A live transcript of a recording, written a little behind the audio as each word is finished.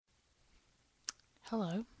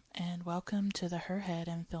Hello, and welcome to the Her Head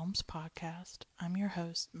in Films podcast. I'm your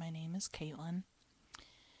host. My name is Caitlin.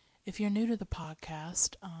 If you're new to the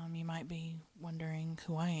podcast, you might be wondering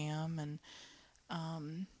who I am.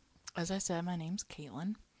 And as I said, my name's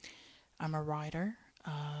Caitlin. I'm a writer,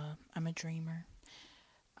 I'm a dreamer.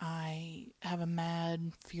 I have a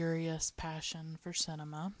mad, furious passion for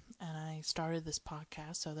cinema, and I started this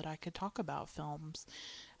podcast so that I could talk about films.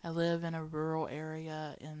 I live in a rural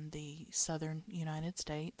area in the southern United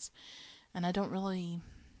States, and I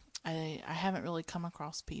haven't really come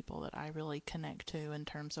across people that I really connect to in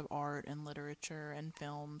terms of art and literature and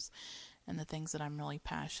films and the things that I'm really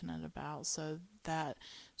passionate about. So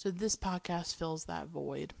this podcast fills that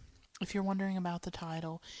void. If you're wondering about the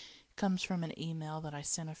title, it comes from an email that I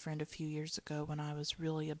sent a friend a few years ago when I was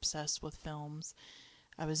really obsessed with films.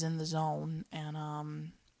 I was in the zone, and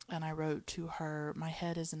I wrote to her, "My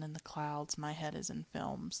head isn't in the clouds, my head is in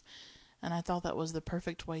films." And I thought that was the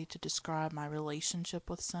perfect way to describe my relationship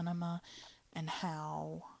with cinema and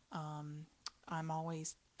how I'm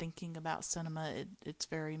always thinking about cinema. It's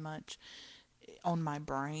very much on my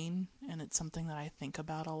brain, and it's something that I think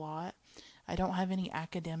about a lot. I don't have any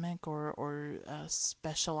academic or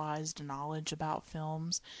specialized knowledge about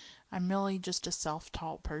films. I'm really just a self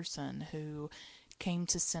taught person who came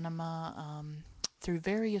to cinema through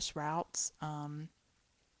various routes,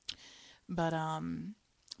 but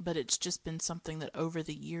but it's just been something that over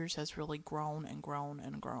the years has really grown and grown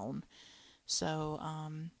and grown. So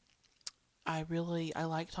I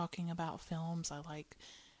like talking about films.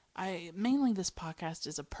 I mainly this podcast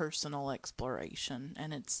is a personal exploration,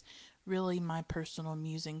 and it's really my personal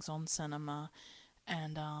musings on cinema.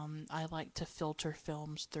 And I like to filter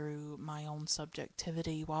films through my own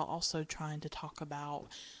subjectivity while also trying to talk about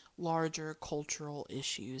larger cultural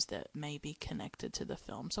issues that may be connected to the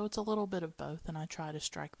film. So it's a little bit of both, and I try to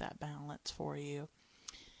strike that balance for you.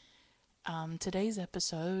 Today's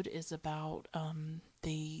episode is about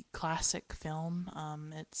the classic film.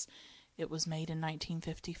 It was made in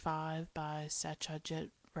 1955 by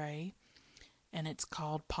Satyajit Ray, and it's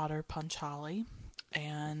called Potter Panchali.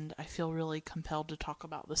 And I feel really compelled to talk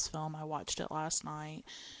about this film. I watched it last night.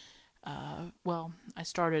 I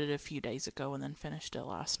started it a few days ago and then finished it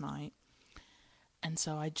last night. And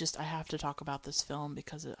so I have to talk about this film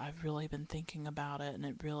because I've really been thinking about it, and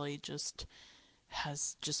it really just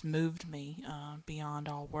has just moved me beyond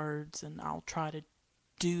all words, and I'll try to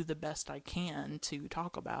do the best I can to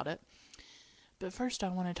talk about it. But first, I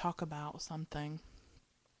want to talk about something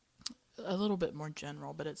a little bit more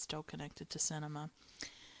general, but it's still connected to cinema.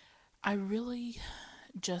 I really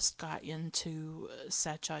just got into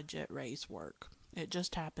Satyajit Ray's work. It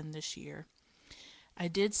just happened this year. I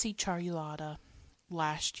did see Charulata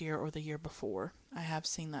last year or the year before. I have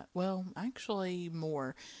seen that. Well, actually,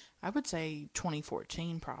 more. I would say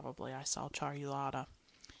 2014 probably. I saw Charulata.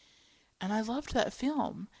 And I loved that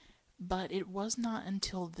film. But it was not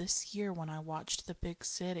until this year when I watched The Big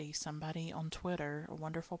City. Somebody on Twitter, a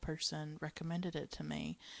wonderful person, recommended it to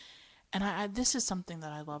me. And this is something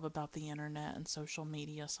that I love about the internet and social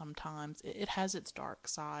media sometimes. It has its dark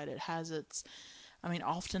side. It has its. I mean,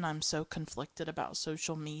 often I'm so conflicted about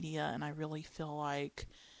social media, and I really feel like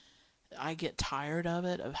I get tired of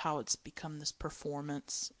it, of how it's become this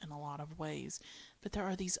performance in a lot of ways. But there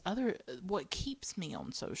are these other. What keeps me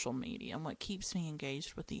on social media and what keeps me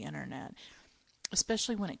engaged with the internet,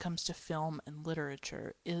 especially when it comes to film and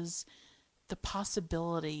literature, is the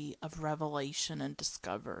possibility of revelation and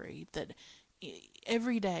discovery. That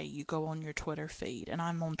every day you go on your Twitter feed, and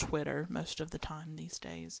I'm on Twitter most of the time these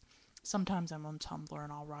days. Sometimes I'm on Tumblr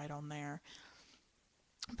and I'll write on there.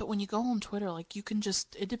 But when you go on Twitter, like you can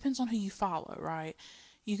just, it depends on who you follow, right?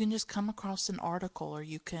 You can just come across an article, or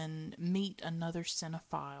you can meet another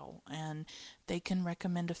cinephile and they can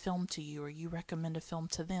recommend a film to you, or you recommend a film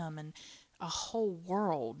to them, and a whole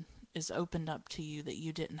world is opened up to you that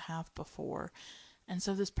you didn't have before. And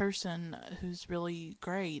so this person who's really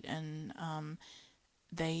great, and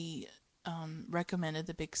they recommended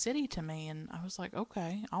The Big City to me, and I was like,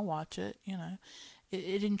 okay, I'll watch it.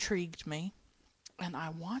 It intrigued me, and I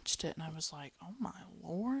watched it, and I was like, oh my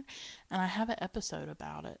lord! And I have an episode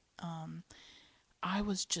about it. I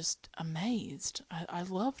was just amazed. I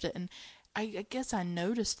loved it, and I guess I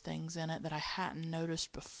noticed things in it that I hadn't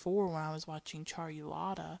noticed before when I was watching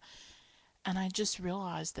Charulata, and I just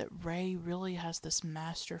realized that Ray really has this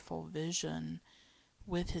masterful vision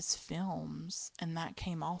with his films, and that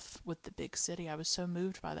came off with The Big City. I was so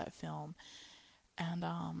moved by that film. And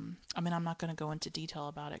I mean, I'm not going to go into detail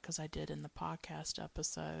about it because I did in the podcast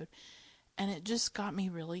episode. And it just got me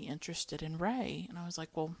really interested in Ray. And I was like,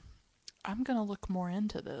 well, I'm going to look more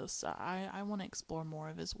into this. I want to explore more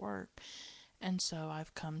of his work. And so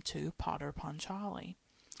I've come to Potter Panchali.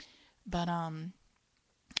 But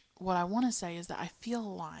what I want to say is that I feel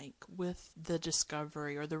like with the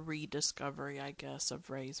discovery or the rediscovery, I guess, of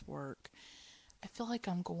Ray's work, I feel like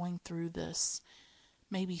I'm going through this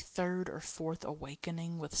maybe third or fourth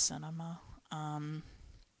awakening with cinema. Um,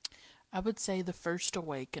 I would say the first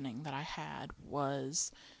awakening that I had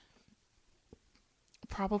was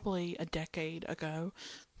probably a decade ago,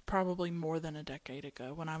 probably more than a decade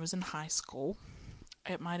ago, when I was in high school.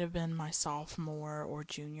 It might have been my sophomore or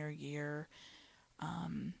junior year,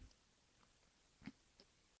 um,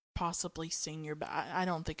 possibly senior, but I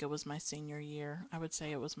don't think it was my senior year. I would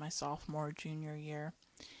say it was my sophomore or junior year.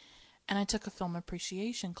 And I took a film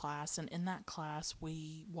appreciation class, and in that class,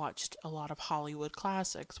 we watched a lot of Hollywood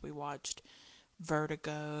classics. We watched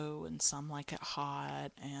Vertigo and Some Like It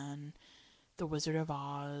Hot and The Wizard of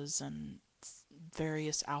Oz and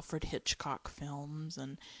various Alfred Hitchcock films.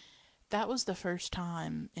 And that was the first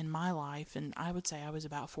time in my life, and I would say I was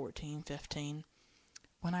about 14, 15,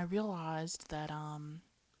 when I realized that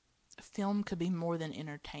film could be more than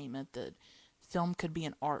entertainment, that film could be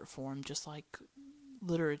an art form just like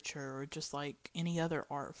literature or just like any other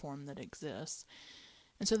art form that exists.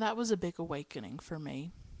 And so that was a big awakening for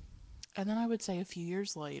me. And then I would say a few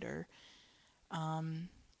years later, um,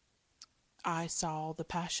 I saw The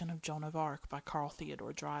Passion of Joan of Arc by Carl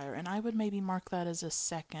Theodor Dreyer, and I would maybe mark that as a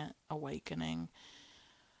second awakening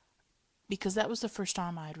because that was the first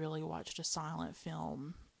time I had really watched a silent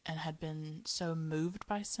film and had been so moved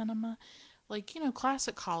by cinema. Like,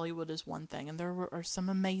 classic Hollywood is one thing, and are some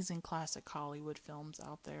amazing classic Hollywood films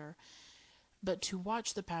out there. But to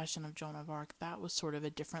watch The Passion of Joan of Arc, that was sort of a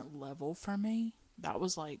different level for me. That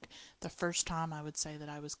was like the first time I would say that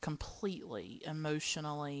I was completely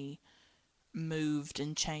emotionally moved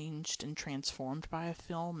and changed and transformed by a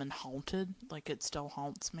film and haunted. Like, it still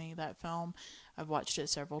haunts me, that film. I've watched it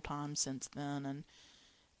several times since then, and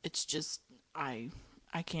it's just, I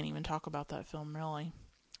can't even talk about that film really.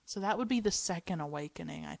 So that would be the second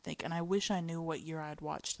awakening, I think. And I wish I knew what year I'd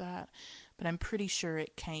watched that, but I'm pretty sure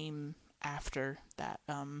it came after that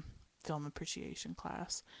film appreciation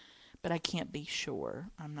class. But I can't be sure.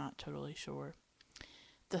 I'm not totally sure.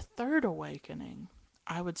 The third awakening,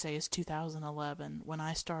 I would say, is 2011 when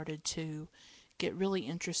I started to get really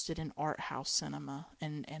interested in art house cinema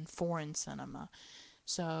and foreign cinema.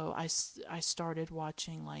 So I started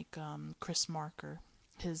watching like Chris Marker.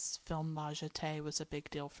 His film La Jetée was a big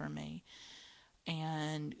deal for me.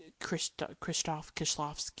 And Krzysztof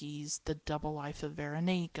Kieślowski's The Double Life of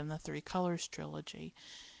Veronique and the Three Colors trilogy.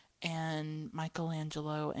 And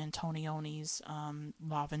Michelangelo Antonioni's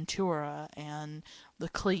La Ventura and The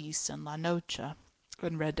Cleese and La Noche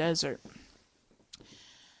and Red Desert.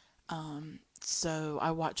 So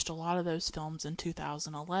I watched a lot of those films in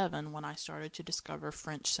 2011 when I started to discover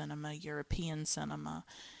French cinema, European cinema.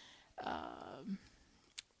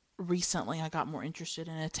 Recently, I got more interested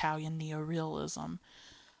in Italian neorealism.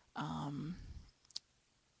 Um,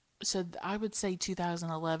 so I would say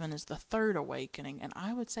 2011 is the third awakening, and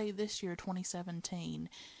I would say this year, 2017,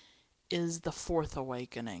 is the fourth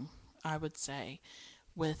awakening, I would say,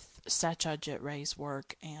 with Satyajit Ray's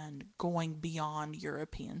work and going beyond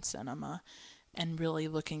European cinema and really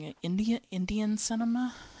looking at Indian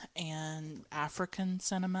cinema and African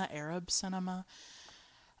cinema, Arab cinema.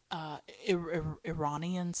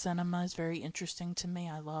 Iranian cinema is very interesting to me.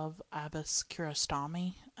 I love Abbas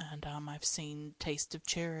Kiarostami, and I've seen Taste of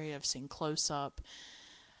Cherry, I've seen Close Up.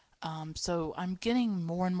 So I'm getting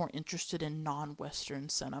more and more interested in non-Western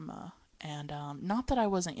cinema. And not that I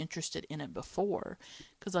wasn't interested in it before,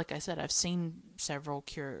 because like I said, I've seen several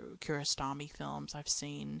Kiarostami films. I've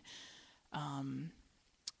seen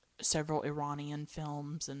several Iranian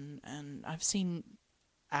films, and I've seen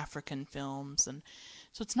African films, and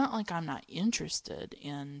so it's not like I'm not interested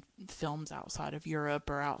in films outside of Europe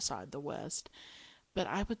or outside the West. But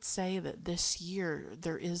I would say that this year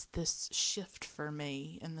there is this shift for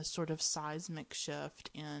me, and this sort of seismic shift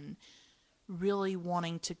in really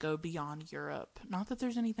wanting to go beyond Europe. Not that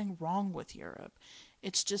there's anything wrong with Europe.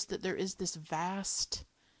 It's just that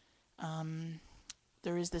um,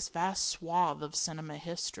 there is this vast swath of cinema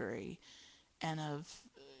history and of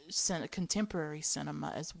contemporary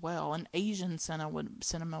cinema as well, and Asian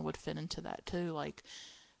cinema would fit into that too. Like,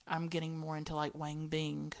 I'm getting more into like Wang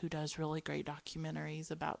Bing, who does really great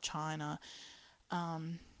documentaries about China.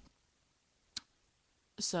 Um,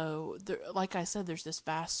 so, there, like I said, there's this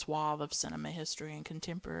vast swath of cinema history and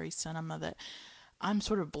contemporary cinema that I'm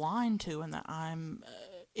sort of blind to, and that I'm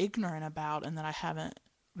ignorant about, and that I haven't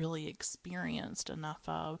really experienced enough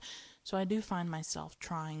of. So I do find myself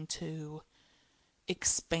trying to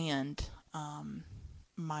expand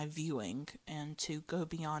my viewing and to go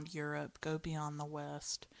beyond Europe, go beyond the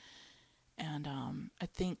West. And I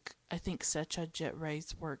think Satyajit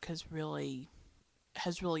Ray's work has really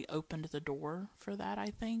opened the door for that, I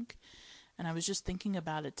think. And I was just thinking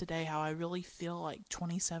about it today, how I really feel like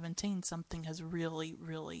 2017 something has really,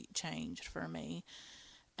 really changed for me.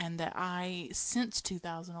 And that since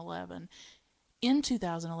 2011, in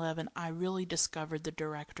 2011, I really discovered the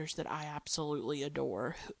directors that I absolutely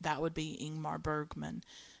adore. That would be Ingmar Bergman.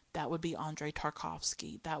 That would be Andrei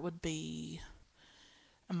Tarkovsky. That would be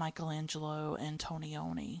Michelangelo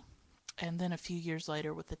Antonioni. And then a few years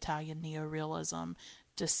later with Italian neorealism,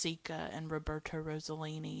 De Sica and Roberto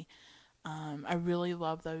Rossellini. I really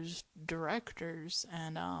love those directors.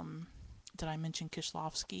 And did I mention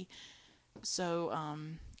Kieślowski? So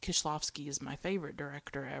Kieślowski is my favorite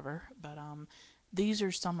director ever. But these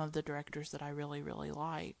are some of the directors that I really, really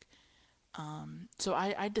like. So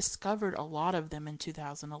I discovered a lot of them in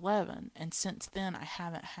 2011, and since then I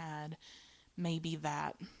haven't had maybe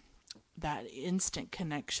that instant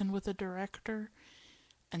connection with a director.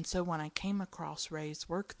 And so when I came across Ray's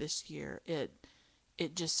work this year,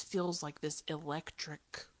 it just feels like this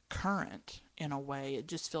electric current in a way.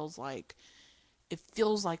 It feels like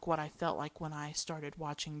what I felt like when I started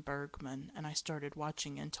watching Bergman and I started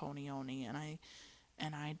watching Antonioni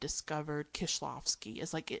and I discovered Kieślowski.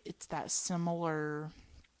 It's like it's that similar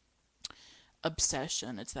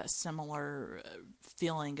obsession. It's that similar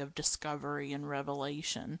feeling of discovery and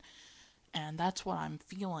revelation. And that's what I'm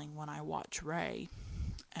feeling when I watch Ray.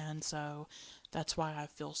 And so that's why I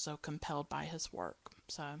feel so compelled by his work.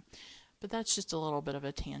 So, but that's just a little bit of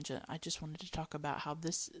a tangent. I just wanted to talk about how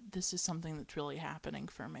this is something that's really happening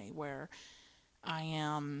for me, where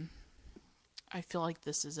I feel like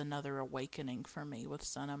this is another awakening for me with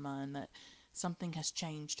cinema, and that something has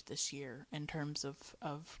changed this year in terms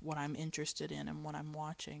of what I'm interested in and what I'm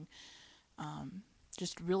watching.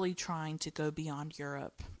 Just really trying to go beyond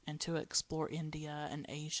Europe and to explore India and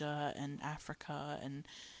Asia and Africa and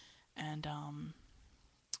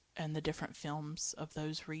the different films of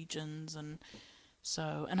those regions. And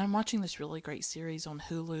I'm watching this really great series on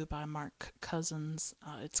Hulu by Mark Cousins.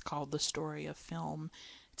 It's called The Story of Film.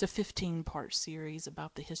 It's a 15-part series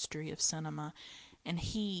about the history of cinema, and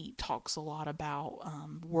he talks a lot about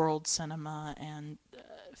world cinema and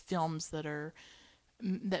films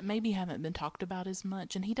that maybe haven't been talked about as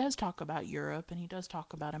much. And he does talk about Europe and he does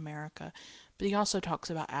talk about America, but he also talks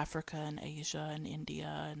about Africa and Asia and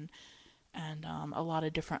India and a lot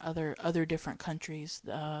of different other different countries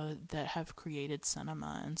that have created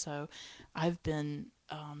cinema. And so I've been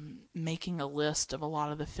making a list of a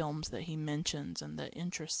lot of the films that he mentions and that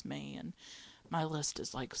interest me, and my list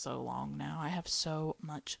is like so long now. I have so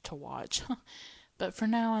much to watch. But for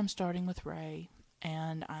now I'm starting with Ray,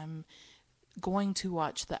 and I'm going to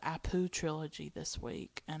watch the Apu trilogy this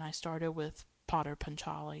week, and I started with Potter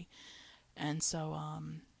Panchali. And so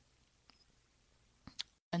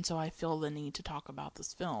I feel the need to talk about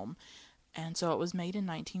this film. And so it was made in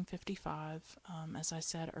 1955, as I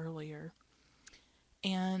said earlier.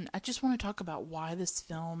 And I just want to talk about why this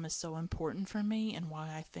film is so important for me and why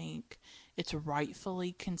I think it's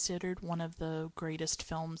rightfully considered one of the greatest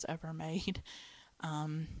films ever made.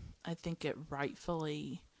 I think it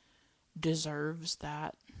rightfully deserves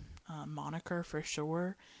that moniker for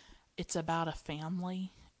sure. It's about a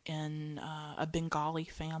family a Bengali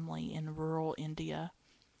family in rural India,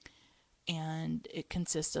 and it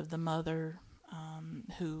consists of the mother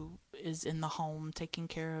who is in the home taking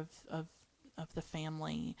care of the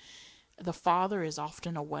family. The father is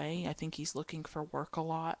often away. I think he's looking for work a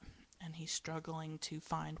lot, and he's struggling to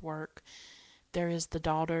find work. There is the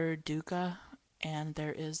daughter Duga, and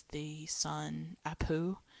there is the son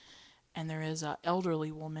Apu, and there is an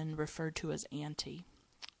elderly woman referred to as Auntie.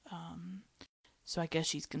 So I guess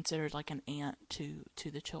she's considered like an aunt to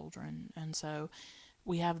the children. And so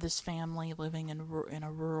we have this family living in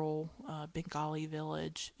a rural Bengali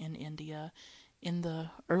village in India in the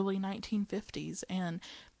early 1950s. And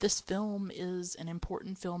this film is an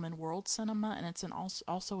important film in world cinema, and it's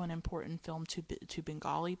also an important film to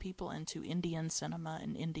Bengali people and to Indian cinema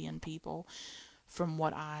and Indian people, from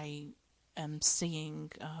what I am seeing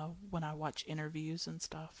when I watch interviews and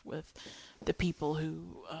stuff with the people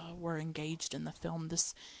who were engaged in the film.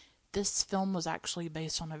 This film was actually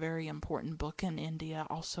based on a very important book in India,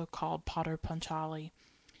 also called Potter Panchali,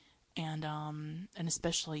 and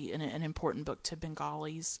especially an important book to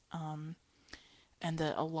Bengalis, and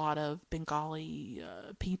that a lot of Bengali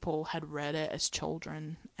people had read it as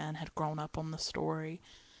children and had grown up on the story.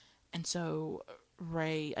 And so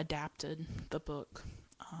Ray adapted the book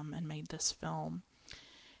and made this film.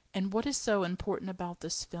 And what is so important about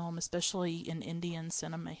this film, especially in Indian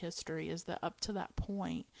cinema history, is that up to that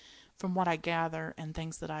point, from what I gather and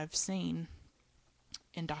things that I've seen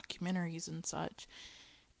in documentaries and such,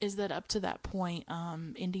 is that up to that point,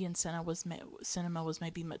 Indian cinema was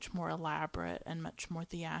maybe much more elaborate and much more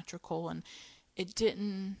theatrical, and it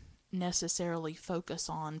didn't necessarily focus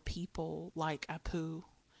on people like Apu,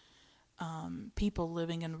 people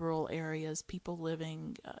living in rural areas, people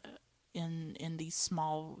living in these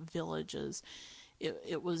small villages.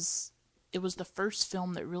 It was the first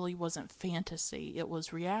film that really wasn't fantasy; it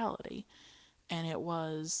was reality, and it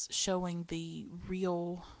was showing the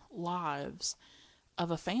real lives of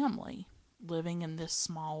a family living in this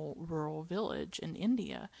small rural village in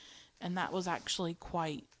India. And that was actually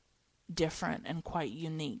quite different and quite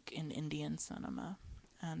unique in Indian cinema.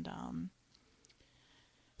 And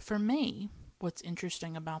for me, what's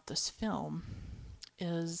interesting about this film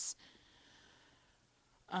is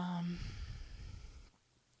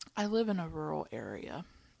I live in a rural area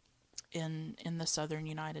in the southern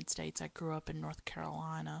United States. I grew up in North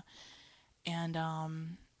Carolina, and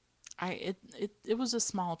it was a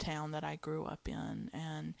small town that I grew up in,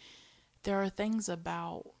 and there are things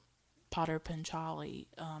about Potter Panchali,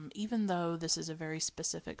 even though this is a very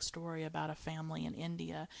specific story about a family in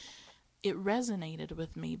India, it resonated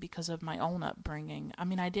with me because of my own upbringing. I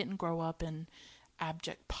mean, I didn't grow up in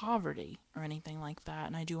abject poverty or anything like that,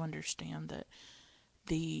 and I do understand that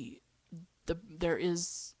there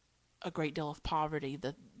is a great deal of poverty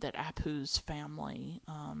that Apu's family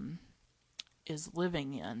is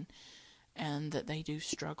living in, and that they do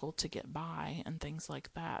struggle to get by and things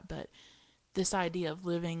like that. But this idea of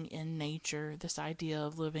living in nature, this idea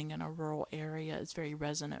of living in a rural area is very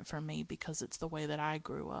resonant for me because it's the way that I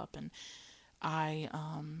grew up. And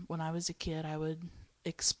when I was a kid, I would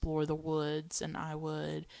explore the woods, and I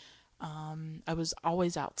was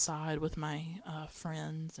always outside with my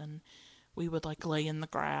friends, and we would like lay in the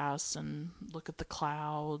grass and look at the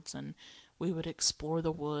clouds, and we would explore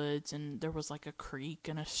the woods, and there was like a creek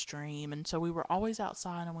and a stream, and so we were always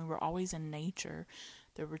outside and we were always in nature.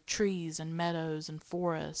 There were trees and meadows and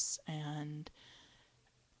forests, and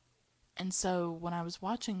so when I was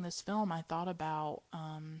watching this film, I thought about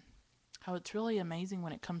how it's really amazing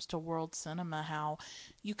when it comes to world cinema, how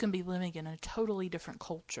you can be living in a totally different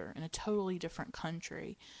culture, in a totally different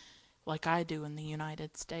country, like I do in the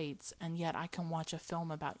United States, and yet I can watch a film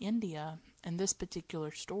about India, and this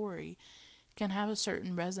particular story can have a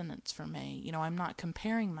certain resonance for me. You know, I'm not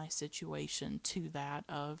comparing my situation to that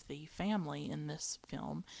of the family in this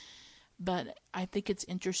film, but I think it's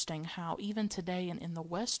interesting how even today in the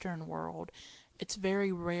Western world, it's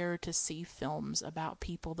very rare to see films about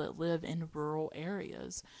people that live in rural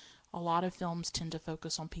areas. A lot of films tend to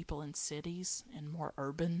focus on people in cities and more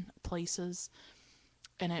urban places,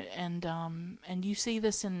 and you see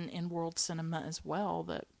this in world cinema as well,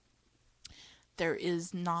 that there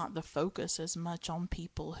is not the focus as much on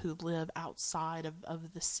people who live outside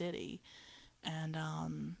of the city. And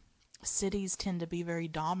cities tend to be very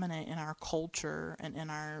dominant in our culture and in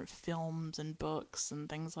our films and books and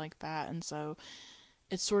things like that. And so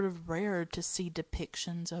it's sort of rare to see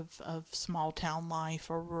depictions of small town life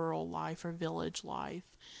or rural life or village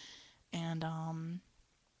life. And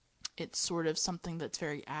it's sort of something that's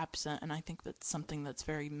very absent, and I think that's something that's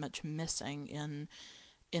very much missing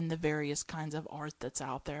in the various kinds of art that's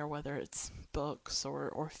out there, whether it's books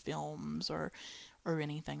or films or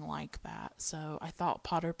anything like that. So I thought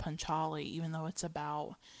Potter Panchali, even though it's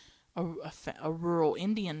about a rural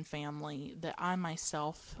Indian family, that I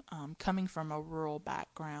myself, coming from a rural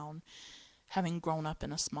background, having grown up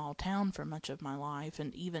in a small town for much of my life,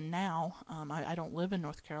 and even now, I don't live in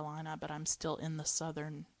North Carolina, but I'm still in the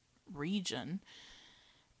southern region,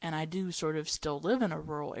 and I do sort of still live in a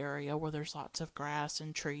rural area where there's lots of grass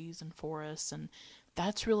and trees and forests, and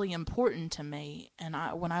that's really important to me. And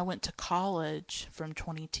when I went to college from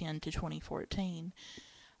 2010 to 2014,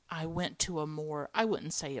 I went to I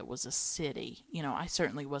wouldn't say it was a city. You know, I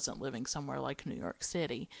certainly wasn't living somewhere like New York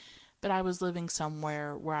City, but I was living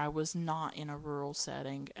somewhere where I was not in a rural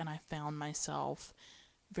setting, and I found myself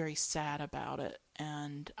very sad about it,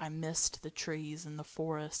 and I missed the trees and the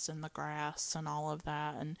forests and the grass and all of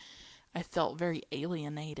that, and I felt very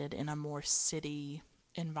alienated in a more city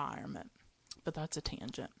environment. But that's a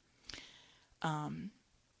tangent.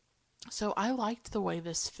 So I liked the way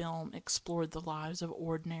this film explored the lives of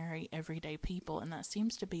ordinary, everyday people, and that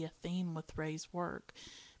seems to be a theme with Ray's work,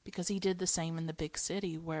 because he did the same in The Big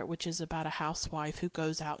City, which is about a housewife who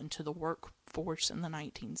goes out into the workforce in the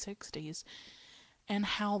 1960s. and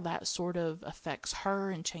how that sort of affects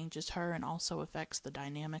her and changes her and also affects the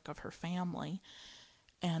dynamic of her family.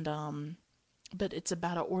 And but it's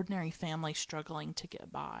about an ordinary family struggling to get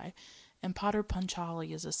by. And Potter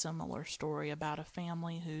Panchali is a similar story about a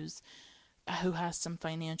family who has some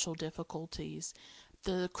financial difficulties.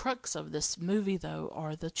 The crux of this movie, though,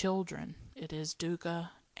 are the children. It is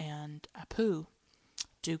Duga and Apu.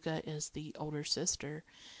 Duga is the older sister,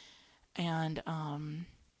 and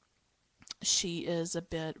she is a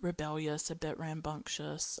bit rebellious, a bit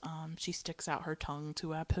rambunctious. She sticks out her tongue to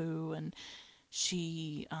Apu, and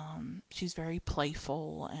she's very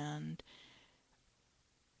playful, and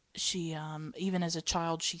she even as a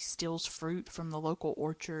child she steals fruit from the local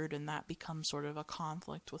orchard, and that becomes sort of a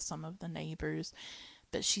conflict with some of the neighbors.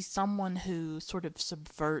 But she's someone who sort of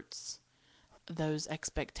subverts those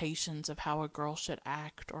expectations of how a girl should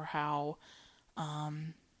act, or how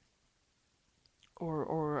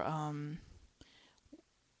or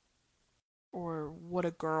or what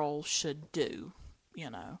a girl should do, you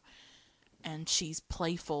know. And she's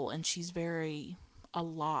playful and she's very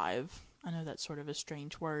alive. I know that's sort of a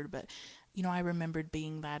strange word, but I remembered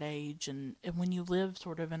being that age, and when you live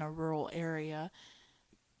sort of in a rural area,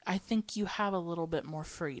 I think you have a little bit more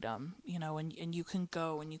freedom, and you can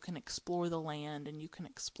go and you can explore the land and you can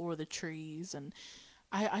explore the trees. And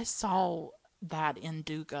I saw that in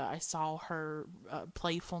Duga. I saw her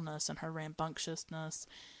playfulness and her rambunctiousness.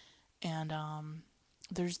 And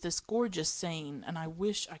there's this gorgeous scene, and I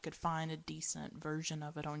wish I could find a decent version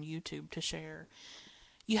of it on YouTube to share.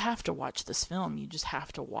 You have to watch this film. You just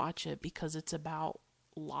have to watch it because it's about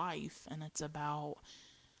life, and it's about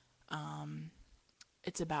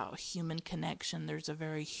human connection. There's a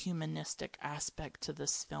very humanistic aspect to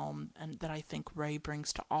this film, and that I think Ray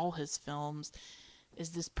brings to all his films,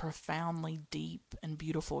 is this profoundly deep and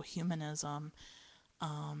beautiful humanism.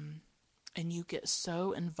 And you get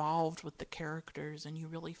so involved with the characters, and you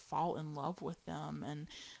really fall in love with them. And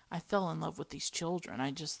I fell in love with these children.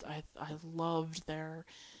 I loved their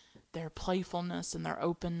playfulness and their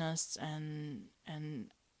openness, and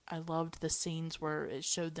I loved the scenes where it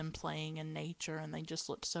showed them playing in nature, and they just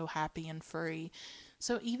looked so happy and free.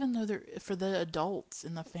 So even though for the adults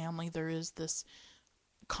in the family there is this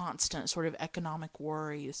constant sort of economic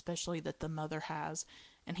worry, especially that the mother has,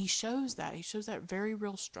 and he shows that very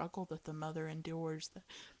real struggle that the mother endures,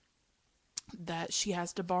 that she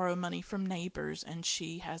has to borrow money from neighbors, and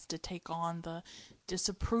she has to take on the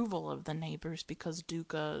disapproval of the neighbors because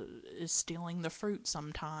Duga is stealing the fruit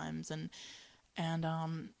sometimes. And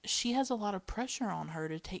she has a lot of pressure on her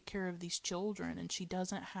to take care of these children, and she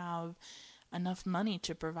doesn't have enough money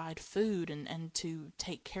to provide food and to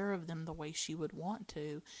take care of them the way she would want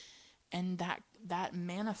to. And that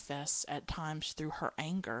manifests at times through her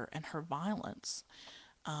anger and her violence.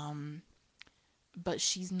 But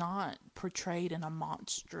she's not portrayed in a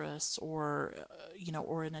monstrous or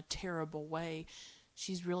in a terrible way.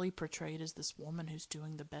 She's really portrayed as this woman who's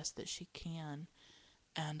doing the best that she can.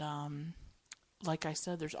 And like I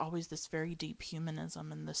said, there's always this very deep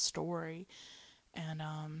humanism in this story. And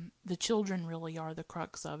the children really are the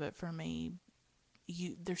crux of it for me.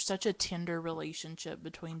 There's such a tender relationship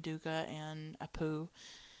between Duga and Apu,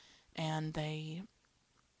 and they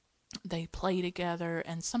play together,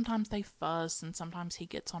 and sometimes they fuss, and sometimes he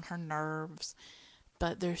gets on her nerves,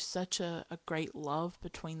 but there's such a great love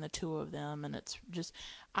between the two of them. And it's just,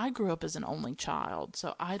 I grew up as an only child,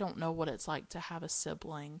 so I don't know what it's like to have a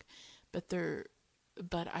sibling, but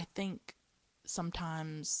I think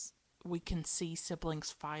sometimes we can see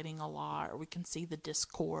siblings fighting a lot, or we can see the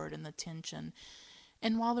discord and the tension.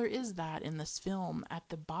 And while there is that in this film, at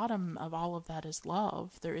the bottom of all of that is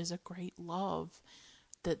love. There is a great love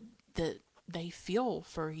that they feel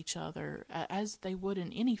for each other, as they would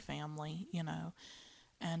in any family.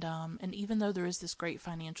 And even though there is this great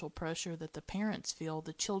financial pressure that the parents feel,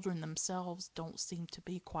 the children themselves don't seem to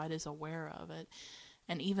be quite as aware of it.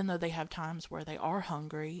 And even though they have times where they are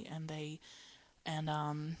hungry, and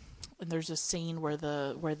there's a scene where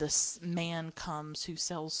this man comes who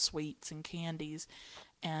sells sweets and candies,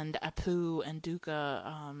 and Apu and Duga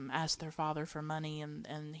ask their father for money,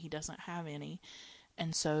 and he doesn't have any.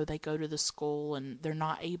 And so they go to the school, and they're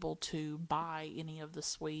not able to buy any of the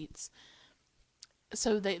sweets.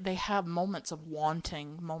 So they have moments of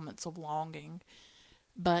wanting, moments of longing,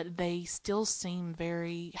 but they still seem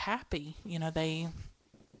very happy. They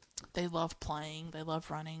love playing, they love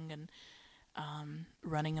running, and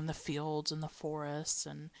running in the fields and the forests,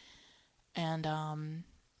 and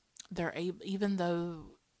they're able, even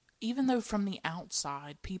though from the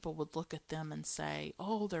outside people would look at them and say,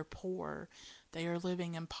 oh, they're poor, they are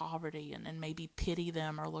living in poverty, and maybe pity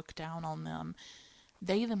them or look down on them.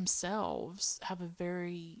 they themselves have a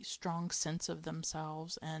very strong sense of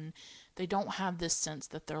themselves, and they don't have this sense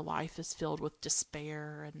that their life is filled with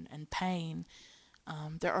despair and pain.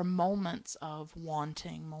 There are moments of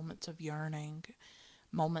wanting, moments of yearning,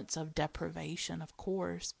 moments of deprivation, of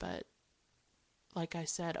course, but like I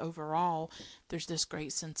said, overall, there's this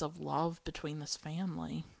great sense of love between this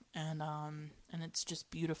family, and it's just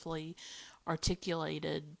beautifully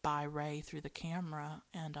articulated by Ray through the camera.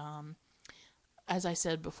 And as I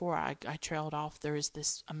said before, I trailed off. There is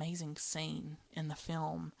this amazing scene in the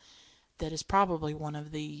film that is probably one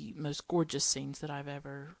of the most gorgeous scenes that I've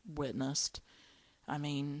ever witnessed. I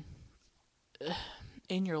mean,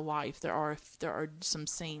 in your life, there are some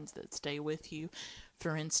scenes that stay with you.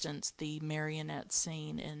 For instance, the marionette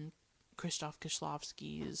scene in Krzysztof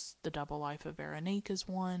Kieślowski's The Double Life of Veronique is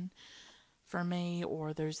one for me,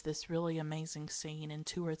 or there's this really amazing scene in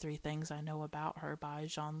Two or Three Things I Know About Her by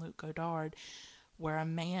Jean-Luc Godard, where a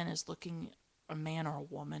man or a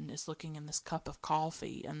woman is looking in this cup of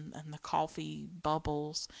coffee, and the coffee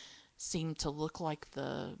bubbles seem to look like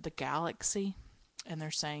the galaxy, and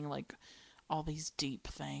they're saying like all these deep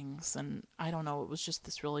things, and I don't know, it was just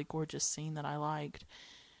this really gorgeous scene that I liked.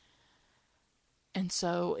 And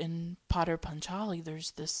so in Padar Panchali,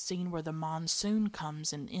 there's this scene where the monsoon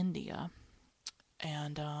comes in India,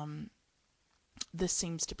 and this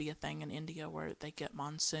seems to be a thing in India where they get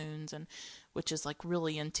monsoons, and which is like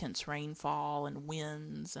really intense rainfall and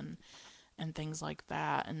winds and things like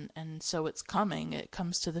that. And so it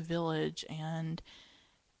comes to the village, and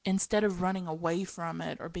instead of running away from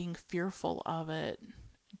it or being fearful of it,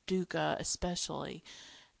 Duca especially,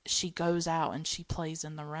 she goes out and she plays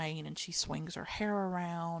in the rain, and she swings her hair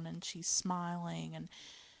around and she's smiling, and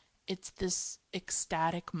it's this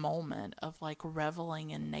ecstatic moment of like reveling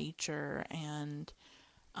in nature. And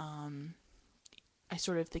I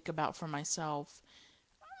sort of think about for myself,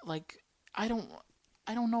 like I don't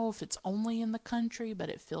I don't know if it's only in the country, but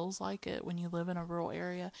it feels like it when you live in a rural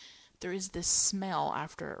area. There is this smell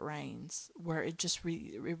after it rains where it just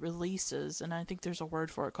it releases, and I think there's a word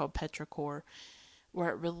for it called petrichor, where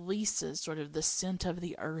it releases sort of the scent of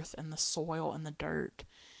the earth and the soil and the dirt,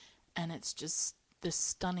 and it's just this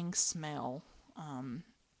stunning smell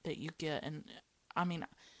that you get. And I mean,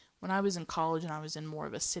 when I was in college and I was in more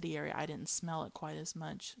of a city area, I didn't smell it quite as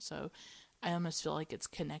much. So I almost feel like it's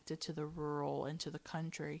connected to the rural and to the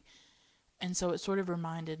country. And so it sort of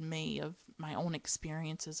reminded me of my own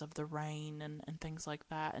experiences of the rain and things like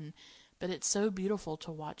that. And but it's so beautiful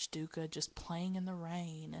to watch Duca just playing in the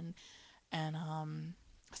rain and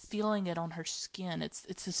feeling it on her skin. It's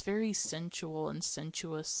this very sensual and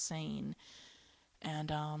sensuous scene,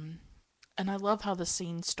 and I love how the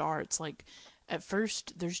scene starts. Like at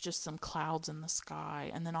first, there's just some clouds in the sky,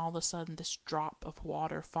 and then all of a sudden, this drop of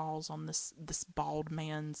water falls on this bald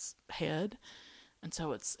man's head, and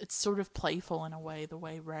so it's sort of playful in a way, the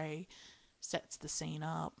way Ray sets the scene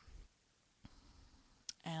up,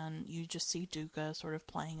 and you just see Duca sort of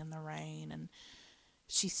playing in the rain, and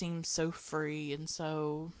she seems so free and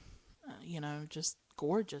so just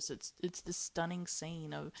gorgeous. It's this stunning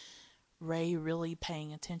scene of Ray really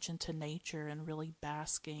paying attention to nature and really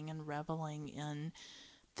basking and reveling in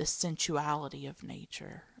the sensuality of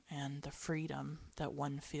nature and the freedom that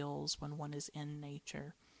one feels when one is in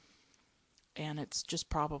nature. And it's just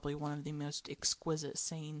probably one of the most exquisite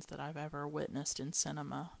scenes that I've ever witnessed in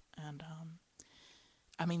cinema. And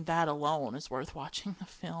I mean, that alone is worth watching the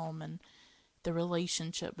film, and the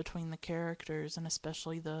relationship between the characters, and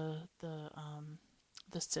especially the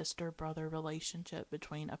sister brother relationship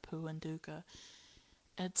between Apu and Duca.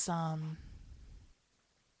 It's I'm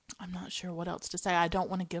not sure what else to say. I don't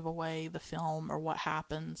want to give away the film or what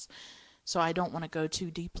happens, so I don't want to go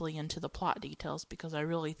too deeply into the plot details, because I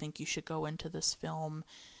really think you should go into this film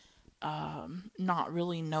not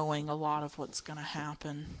really knowing a lot of what's going to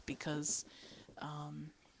happen, because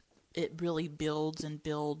it really builds and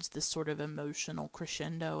builds this sort of emotional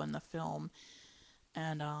crescendo in the film.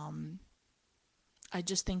 And I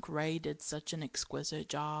just think Ray did such an exquisite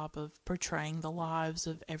job of portraying the lives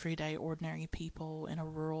of everyday, ordinary people in a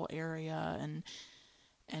rural area,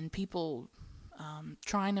 and people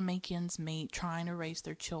trying to make ends meet, trying to raise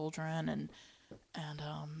their children, and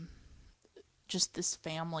just this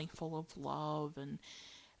family full of love. And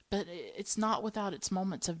but it's not without its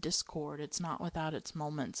moments of discord. It's not without its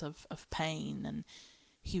moments of pain. And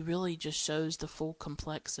he really just shows the full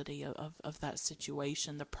complexity of that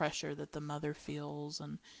situation, the pressure that the mother feels,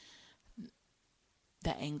 and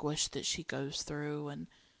the anguish that she goes through,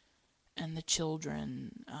 and the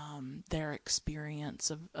children, their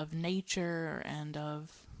experience of nature and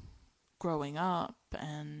of growing up,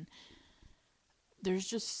 and there's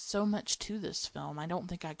just so much to this film. I don't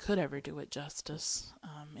think I could ever do it justice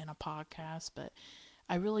in a podcast, but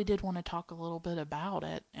I really did want to talk a little bit about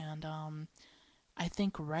it. And I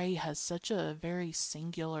think Ray has such a very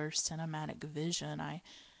singular cinematic vision. I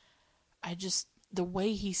just the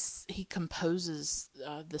way he composes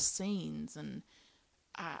the scenes, and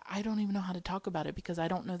I don't even know how to talk about it because I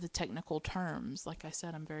don't know the technical terms. Like I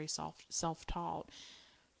said, I'm very self taught.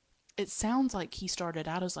 It sounds like he started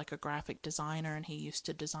out as like a graphic designer and he used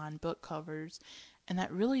to design book covers, and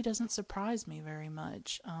that really doesn't surprise me very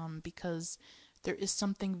much, because there is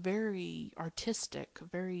something very artistic,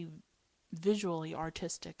 very visually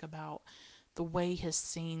artistic about the way his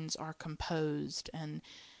scenes are composed. And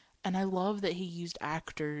I love that he used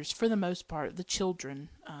actors for the most part. The children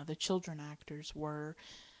actors were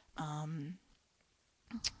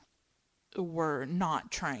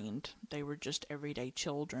not trained. They were just everyday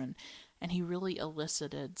children, and he really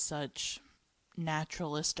elicited such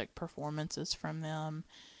naturalistic performances from them.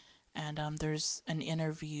 And there's an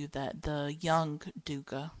interview that the young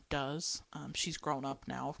Duga does. She's grown up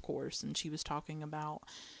now, of course, and she was talking about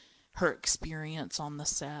her experience on the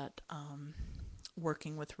set,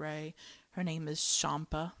 working with Ray. Her name is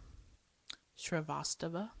Shampa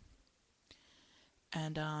Shrivastava,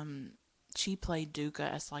 and she played Duga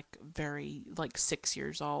as like very like 6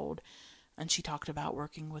 years old, and she talked about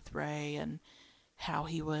working with Ray and how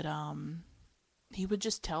he would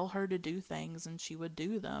just tell her to do things and she would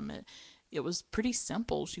do them. It was pretty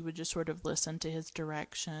simple. She would just sort of listen to his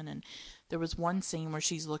direction. And there was one scene where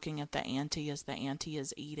she's looking at the auntie as the auntie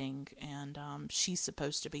is eating, and she's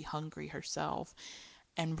supposed to be hungry herself.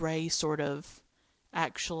 And Ray sort of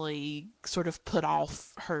put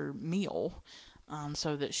off her meal,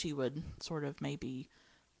 so that she would sort of maybe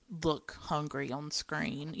look hungry on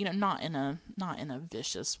screen. Not in a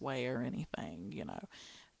vicious way or anything.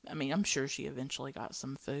 I mean, I'm sure she eventually got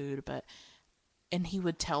some food, and he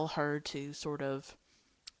would tell her to sort of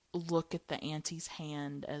look at the auntie's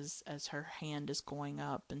hand as her hand is going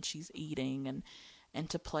up and she's eating, and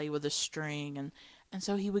to play with a string, and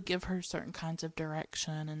so he would give her certain kinds of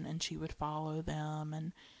direction, and she would follow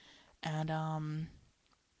them, and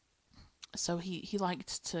so he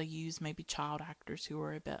liked to use maybe child actors who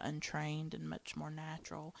were a bit untrained and much more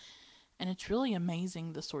natural. And it's really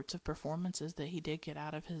amazing the sorts of performances that he did get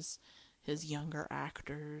out of his younger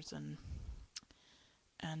actors, and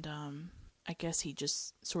I guess he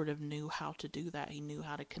just sort of knew how to do that. He knew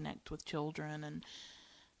how to connect with children, and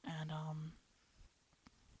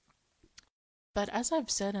but as I've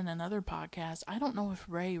said in another podcast, I don't know if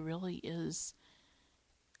Ray really is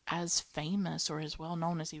as famous or as well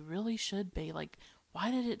known as he really should be. Like,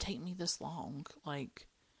 why did it take me this long? Like,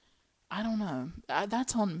 I don't know.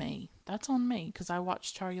 That's on me. That's on me because I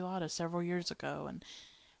watched Charulata several years ago, and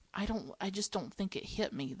I just don't think it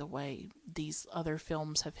hit me the way these other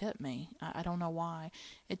films have hit me. I don't know why.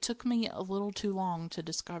 It took me a little too long to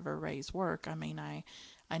discover Ray's work. I mean, I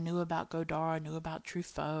knew about Godard, I knew about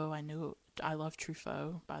Truffaut, I love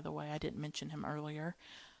Truffaut, by the way. I didn't mention him earlier.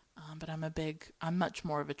 But I'm much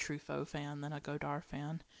more of a Truffaut fan than a Godard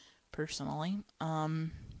fan, personally. I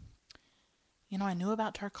knew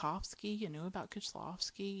about Tarkovsky, I knew about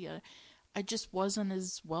Kieślowski. I just wasn't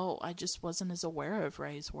as aware of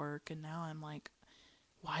Ray's work, and now I'm like,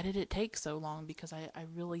 why did it take so long? Because I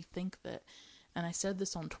really think that, and I said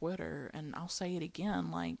this on Twitter, and I'll say it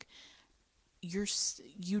again, like,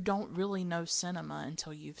 you don't really know cinema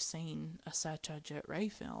until you've seen a Satyajit Ray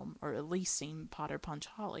film, or at least seen Potter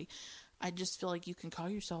Panchali. I just feel like you can call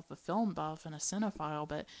yourself a film buff and a cinephile,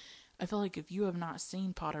 but I feel like if you have not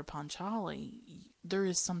seen Potter Panchali, there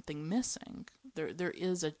is something missing. There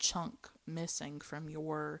is a chunk missing from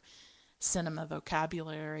your cinema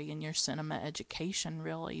vocabulary and your cinema education,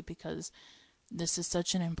 really, because this is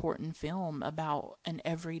such an important film about an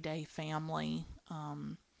everyday family,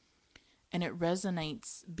 and it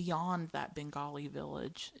resonates beyond that Bengali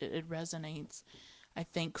village. It resonates, I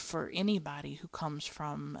think, for anybody who comes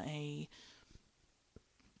from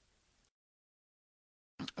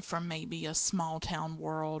maybe a small town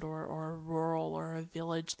world, or a rural or a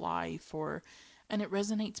village life, and it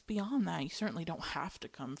resonates beyond that. You certainly don't have to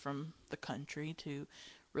come from the country to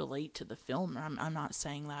relate to the film. I'm not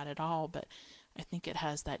saying that at all, but I think it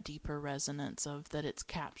has that deeper resonance of that it's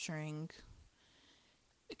capturing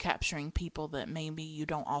people that maybe you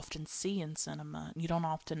don't often see in cinema. You don't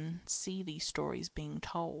often see these stories being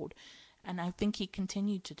told. And I think he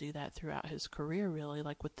continued to do that throughout his career, really,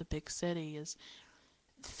 like with The Big City, is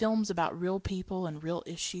films about real people and real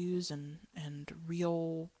issues and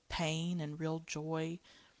real pain and real joy.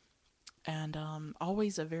 and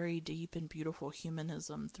always a very deep and beautiful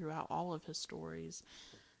humanism throughout all of his stories.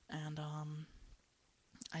 And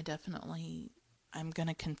I definitely, I'm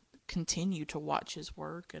going to continue to watch his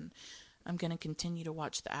work, and I'm going to continue to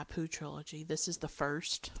watch the Apu trilogy. This is the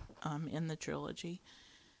first in the trilogy,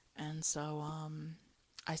 and so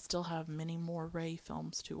I still have many more Ray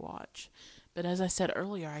films to watch. But as I said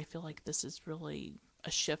earlier, I feel like this is really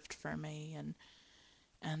a shift for me,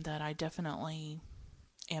 and that I definitely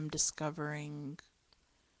am discovering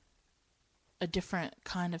a different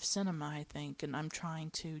kind of cinema, I think, and I'm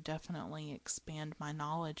trying to definitely expand my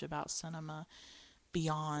knowledge about cinema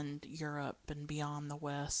beyond Europe and beyond the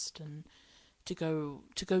West, and to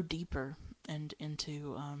go deeper and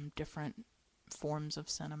into different forms of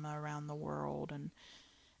cinema around the world. And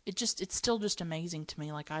it's still just amazing to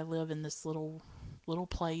me. Like, I live in this little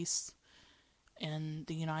place in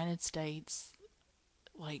the United States.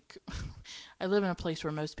 Like, I live in a place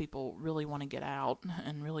where most people really want to get out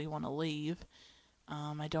and really want to leave.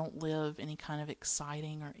 I don't live any kind of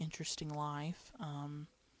exciting or interesting life.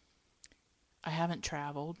 I haven't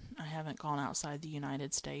traveled. I haven't gone outside the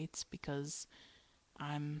United States because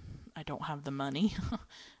I don't have the money,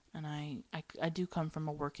 and I do come from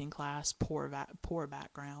a working class poor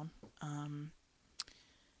background, and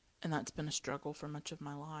that's been a struggle for much of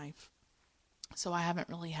my life. So I haven't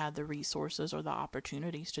really had the resources or the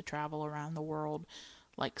opportunities to travel around the world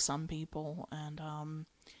like some people, and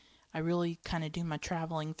I really kind of do my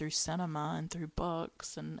traveling through cinema and through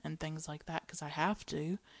books and things like that because I have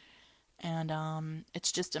to. And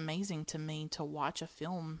it's just amazing to me to watch a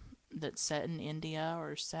film that's set in India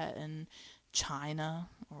or set in China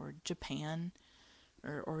or Japan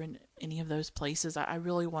or in any of those places. I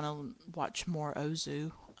really want to watch more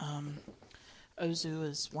Ozu. Ozu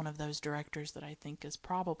is one of those directors that I think is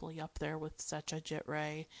probably up there with Satyajit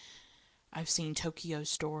Ray. I've seen Tokyo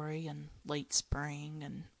Story and Late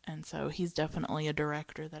Spring, and so he's definitely a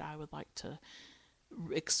director that I would like to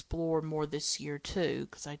explore more this year too,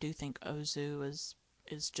 because I do think Ozu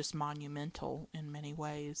is just monumental in many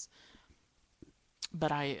ways.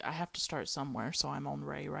 But I have to start somewhere, so I'm on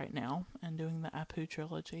Ray right now and doing the Apu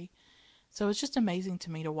trilogy. So it's just amazing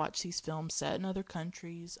to me to watch these films set in other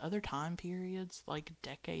countries, other time periods, like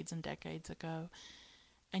decades and decades ago.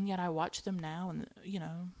 And yet I watch them now and,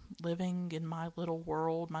 living in my little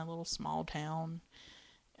world, my little small town,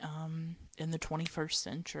 in the 21st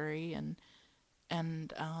century.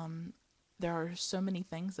 And there are so many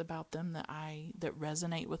things about them that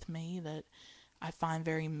resonate with me, that I find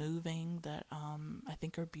very moving, that I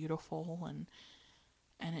think are beautiful, and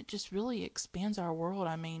it just really expands our world.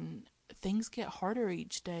 I mean, things get harder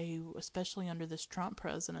each day, especially under this Trump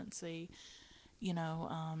presidency. You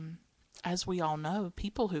know, as we all know,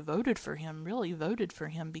 people who voted for him really voted for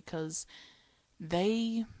him because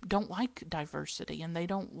they don't like diversity and they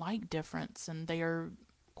don't like difference, and they are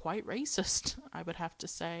quite racist, I would have to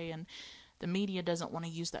say. And the media doesn't want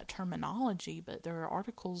to use that terminology, but there are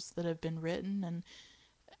articles that have been written,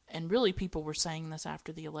 and really people were saying this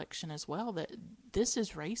after the election as well, that this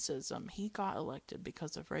is racism. He got elected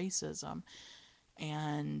because of racism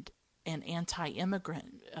and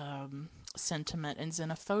anti-immigrant sentiment and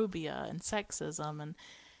xenophobia and sexism,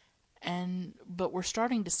 and but we're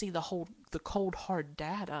starting to see the cold hard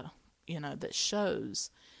data, that shows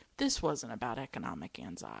this wasn't about economic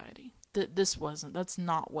anxiety. That's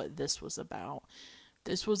not what this was about.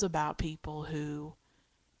 This was about people who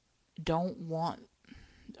don't want,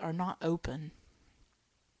 are not open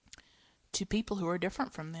to people who are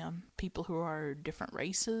different from them, people who are different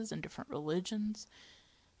races and different religions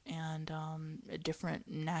and different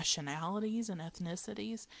nationalities and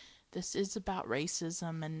ethnicities. This is about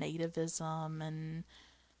racism and nativism,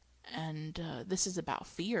 and this is about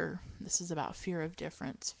fear. This is about fear of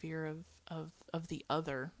difference, fear of the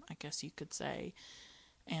other, I guess you could say.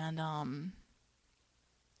 And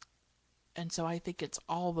so I think it's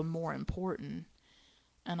all the more important.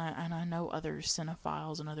 And I know other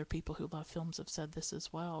cinephiles and other people who love films have said this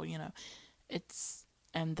as well. It's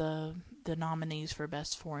and the nominees for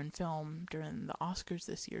best foreign film during the Oscars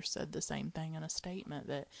this year said the same thing in a statement,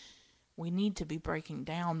 that we need to be breaking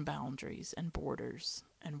down boundaries and borders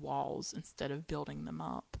and walls instead of building them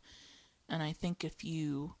up. And I think if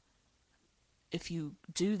you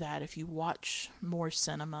do that, if you watch more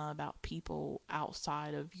cinema about people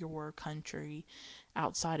outside of your country,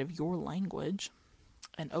 outside of your language,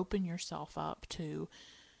 and open yourself up to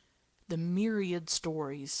the myriad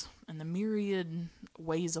stories and the myriad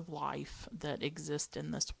ways of life that exist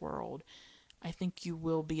in this world, I think you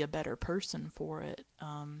will be a better person for it.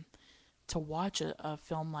 To watch a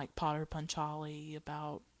film like Potter Panchali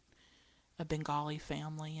about a Bengali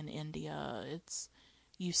family in India. It's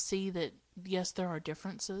you see that yes, there are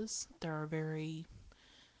differences. There are very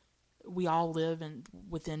we all live in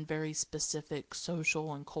within very specific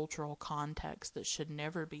social and cultural contexts that should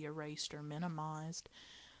never be erased or minimized.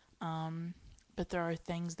 Um, but there are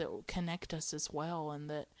things that connect us as well, and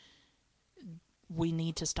that we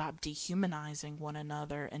need to stop dehumanizing one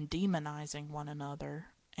another and demonizing one another,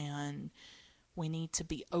 and we need to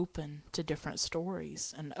be open to different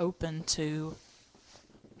stories and open to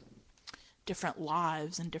different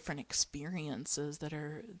lives and different experiences that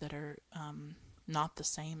are not the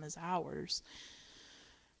same as ours.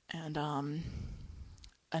 And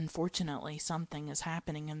unfortunately, something is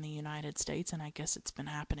happening in the United States, and I guess it's been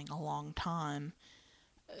happening a long time,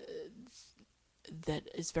 that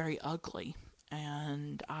is very ugly.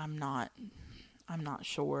 And I'm not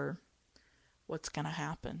sure what's going to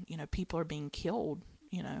happen. You know, people are being killed.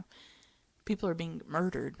 You know, people are being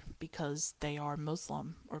murdered because they are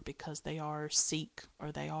Muslim or because they are Sikh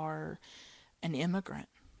or they are an immigrant.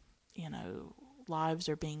 You know, lives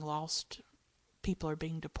are being lost. People are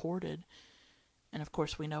being deported. And of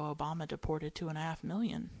course, we know Obama deported 2.5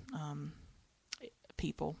 million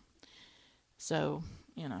people. So,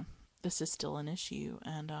 you know, this is still an issue.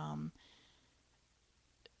 And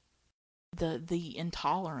the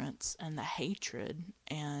intolerance and the hatred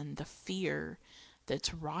and the fear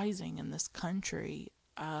that's rising in this country,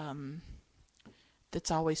 that's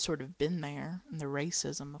always sort of been there, and the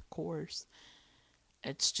racism, of course.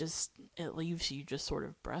 It's just, it leaves you just sort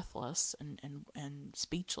of breathless and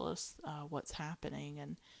speechless, what's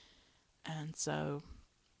happening. And so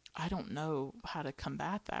I don't know how to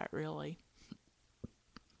combat that, really.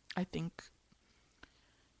 I think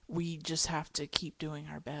we just have to keep doing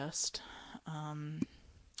our best,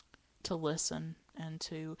 to listen and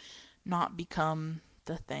to not become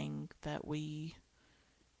the thing that we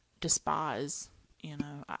despise. You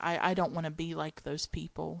know, I don't want to be like those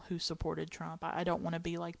people who supported Trump. I don't want to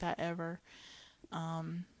be like that ever.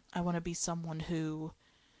 I want to be someone who,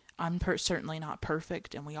 certainly not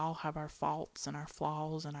perfect, and we all have our faults and our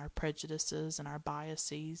flaws and our prejudices and our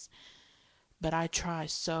biases, but I try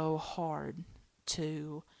so hard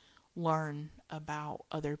to learn about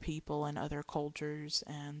other people and other cultures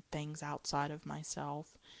and things outside of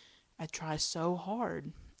myself. I try so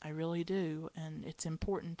hard. I really do, and it's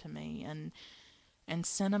important to me. And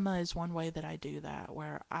cinema is one way that I do that,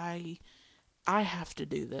 where I have to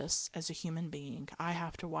do this as a human being. I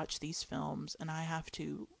have to watch these films, and I have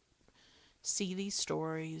to see these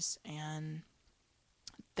stories, and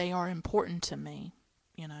they are important to me.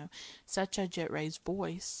 You know, Satyajit Ray's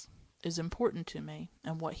voice is important to me,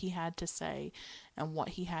 and what he had to say and what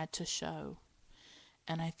he had to show.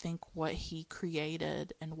 And I think what he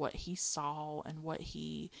created and what he saw and what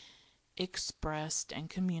he expressed and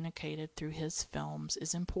communicated through his films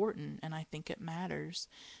is important, and I think it matters.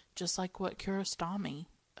 Just like what Kiarostami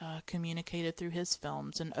communicated through his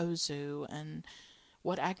films, and Ozu, and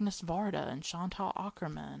what Agnes Varda and Chantal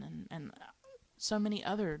Akerman and so many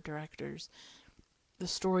other directors, the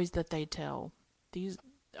stories that they tell, these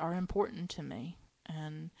are important to me,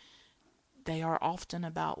 and they are often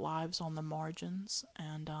about lives on the margins,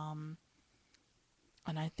 and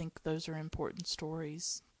I think those are important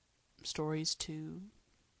stories to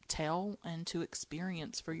tell and to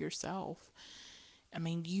experience for yourself. I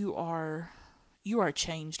mean, you are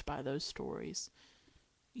changed by those stories.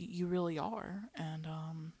 You really are, and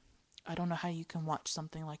I don't know how you can watch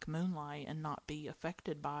something like Moonlight and not be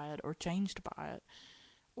affected by it or changed by it,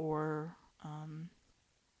 or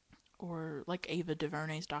like Ava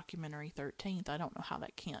DuVernay's documentary 13th. I don't know how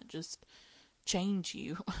that can't just change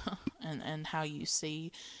you and how you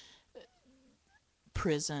see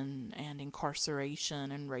prison and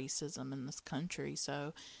incarceration and racism in this country.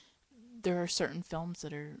 So there are certain films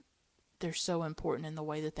that they're so important in the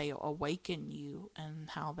way that they awaken you, and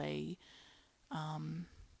how they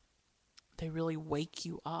really wake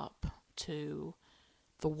you up to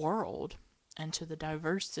the world and to the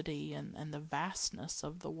diversity and the vastness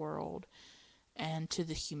of the world and to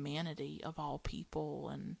the humanity of all people.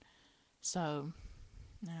 And so,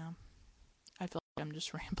 yeah, I feel like I'm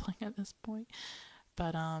just rambling at this point.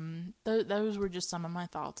 But those were just some of my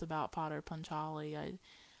thoughts about Potter Panchali.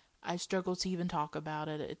 I struggle to even talk about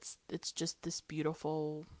it. It's just this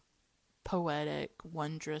beautiful, poetic,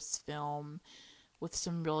 wondrous film with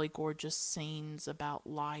some really gorgeous scenes about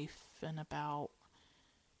life and about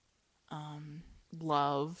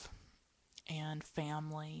love and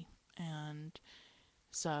family. And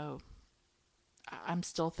so I'm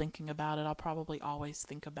still thinking about it. I'll probably always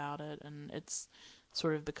think about it, and it's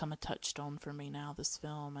sort of become a touchstone for me now, this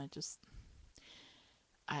film.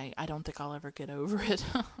 I don't think I'll ever get over it.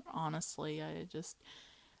 Honestly, I just,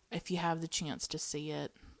 if you have the chance to see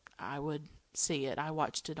it, I would see it. I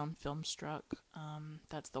watched it on Filmstruck.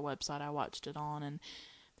 That's the website I watched it on, and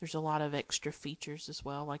there's a lot of extra features as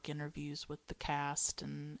well, like interviews with the cast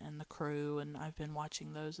and the crew, and I've been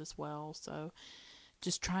watching those as well. So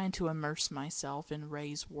just trying to immerse myself in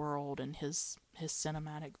Ray's world and his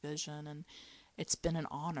cinematic vision, and it's been an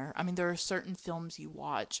honor. I mean, there are certain films you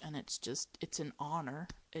watch and it's an honor.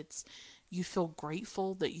 It's You feel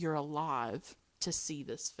grateful that you're alive to see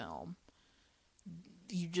this film.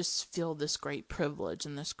 You just feel this great privilege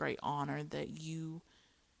and this great honor that you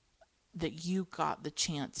got the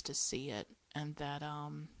chance to see it, and that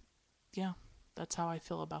yeah, that's how I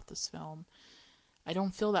feel about this film. I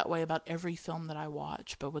don't feel that way about every film that I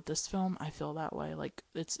watch, but with this film I feel that way. Like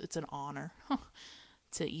it's an honor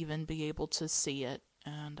to even be able to see it,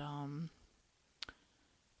 and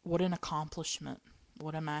what an accomplishment,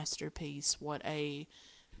 what a masterpiece, what a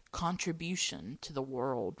contribution to the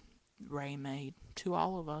world Ray made, to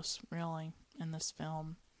all of us really, in this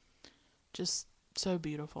film. Just so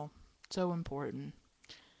beautiful, so important.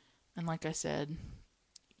 And like I said,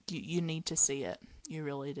 you need to see it. You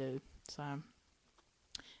really do. So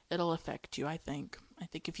it'll affect you, I think. I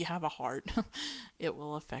think if you have a heart, it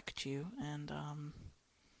will affect you. And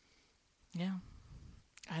yeah,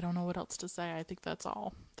 I don't know what else to say. I think that's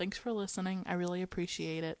all. Thanks for listening. I really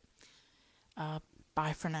appreciate it.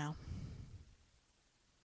 Bye for now.